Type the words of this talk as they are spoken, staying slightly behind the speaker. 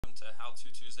to How To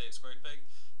Tuesday at Trackback.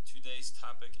 Today's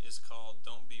topic is called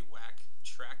Don't Be Whack,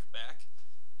 Trackback.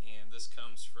 And this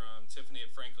comes from Tiffany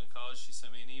at Franklin College. She sent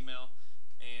me an email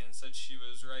and said she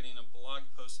was writing a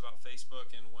blog post about Facebook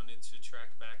and wanted to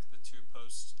track back the two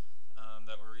posts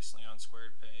that were recently on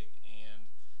Squared-Peg. And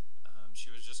she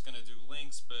was just going to do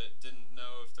links but didn't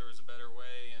know if there was a better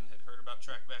way and had heard about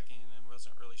trackbacking and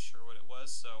wasn't really sure what it was.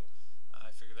 So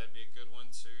I figured that'd be a good one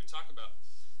to talk about.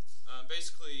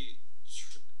 Basically,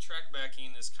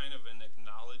 trackbacking is kind of an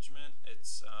acknowledgement.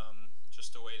 It's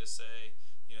just a way to say,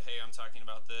 hey, I'm talking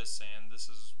about this and this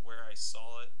is where I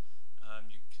saw it.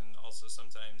 You can also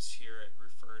sometimes hear it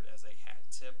referred as a hat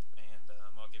tip, and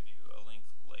I'll give you a link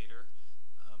later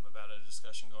about a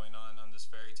discussion going on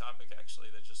this very topic actually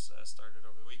that just started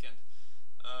over the weekend.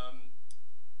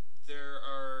 There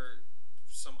are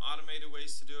some automated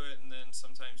ways to do it, and then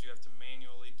sometimes you have to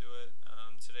manually do it.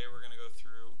 Today we're going to go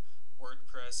through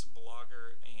WordPress,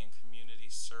 Blogger, and Community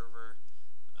Server.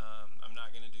 I'm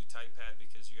not going to do TypePad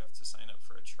because you have to sign up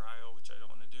for a trial, which I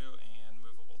don't want to do, and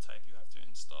Movable Type you have to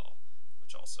install,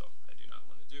 which also I do not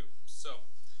want to do. So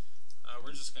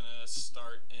we're just going to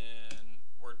start in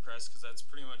WordPress because that's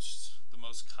pretty much the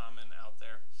most common out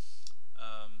there.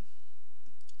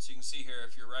 So you can see here,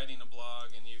 if you're writing a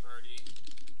blog and you've already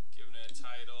given it a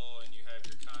title and you have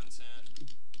your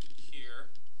content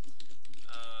here,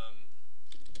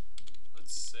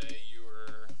 let's say you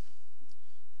were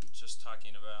just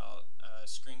talking about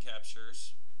screen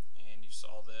captures and you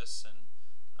saw this and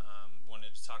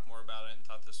wanted to talk more about it and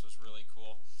thought this was really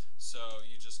cool. So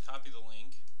you just copy the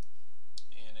link,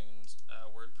 and in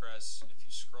WordPress, if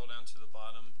you scroll down to the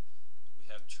bottom, we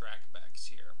have trackbacks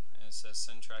here, and it says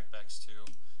send trackbacks to,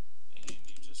 and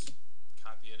you just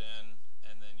copy it in,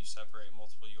 and then you separate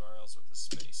multiple URLs with a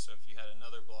space. So if you had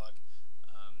another blog,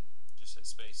 just hit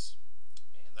space,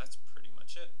 and that's pretty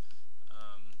much it.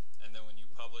 And then when you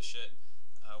publish it,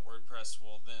 WordPress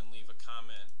will then leave a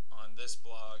comment on this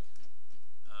blog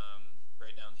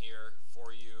right down here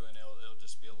for you, and it'll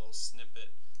just be a little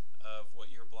snippet of what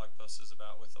your blog post is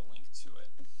about with a link to it.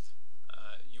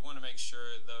 You want to make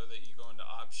sure though that you go into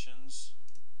options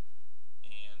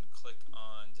and click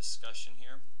on discussion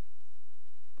here,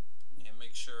 and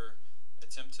make sure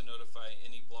attempt to notify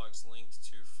any blogs linked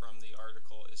to from the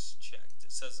article is checked.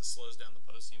 It says it slows down the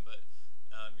posting, but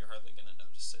you're hardly going to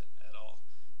notice it at all.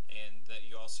 And that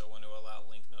you also want to allow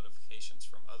link notifications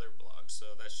from other blogs.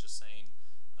 So that's just saying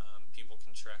people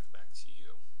can track back to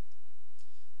you.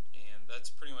 And that's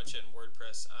pretty much it in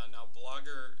WordPress. Now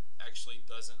Blogger actually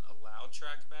doesn't allow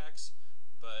trackbacks,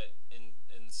 but in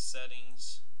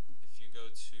settings, if you go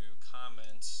to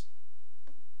comments,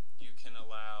 you can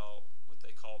allow what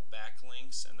they call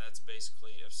backlinks, and that's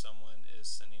basically if someone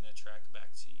is sending a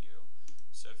trackback to you.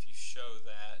 So if you show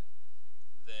that,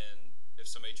 then if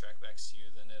somebody trackbacks to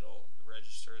you, then it'll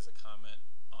register as a comment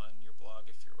on your blog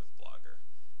if you're with Blogger.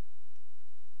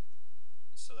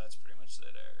 So that's pretty much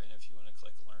it there. And if you want to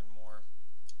click Learn More,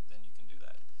 then you can do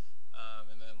that.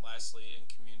 And then lastly, in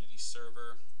Community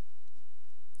Server,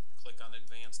 click on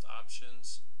Advanced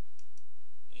Options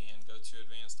and go to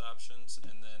Advanced Options,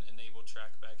 and then Enable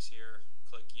Trackbacks here.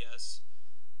 Click Yes.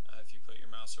 If you put your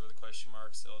mouse over the question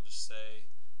marks, it'll just say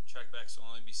trackbacks will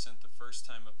only be sent the first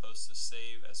time a post is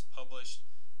saved as published,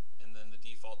 and then the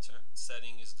default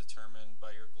setting is determined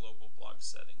by your global blog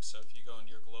settings. So if you go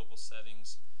into your global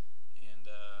settings, and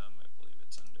I believe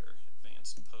it's under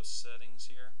advanced post settings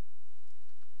here.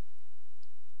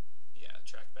 Yeah,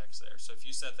 trackbacks there. So if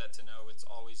you set that to no, it's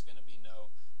always going to be no.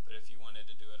 But if you wanted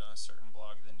to do it on a certain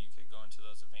blog, then you could go into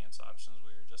those advanced options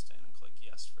we were just in and click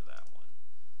yes for that one.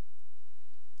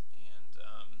 And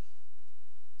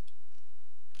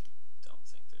don't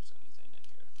think there's anything in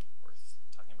here worth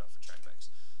talking about for trackbacks.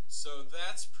 So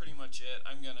that's pretty much it.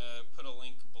 I'm going to put a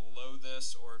link below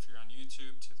this, or if you're on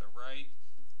YouTube, to the right.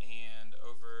 And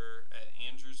over at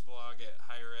Andrew's blog at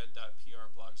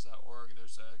highered.prblogs.org,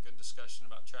 there's a good discussion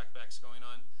about trackbacks going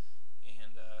on,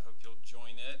 and I hope you'll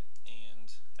join it. And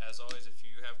as always, if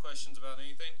you have questions about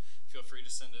anything, feel free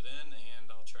to send it in, and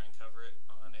I'll try and cover it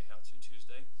on a How To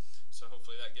Tuesday. So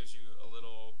hopefully that gives you a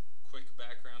little quick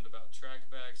background about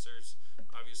trackbacks. There's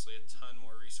obviously a ton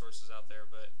more resources out there,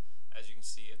 but as you can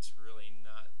see, it's really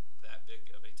not that big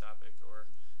of a topic, or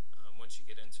once you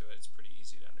get into it, it's pretty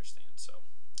easy to understand. So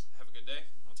have a good day.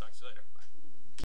 I'll talk to you later. Bye.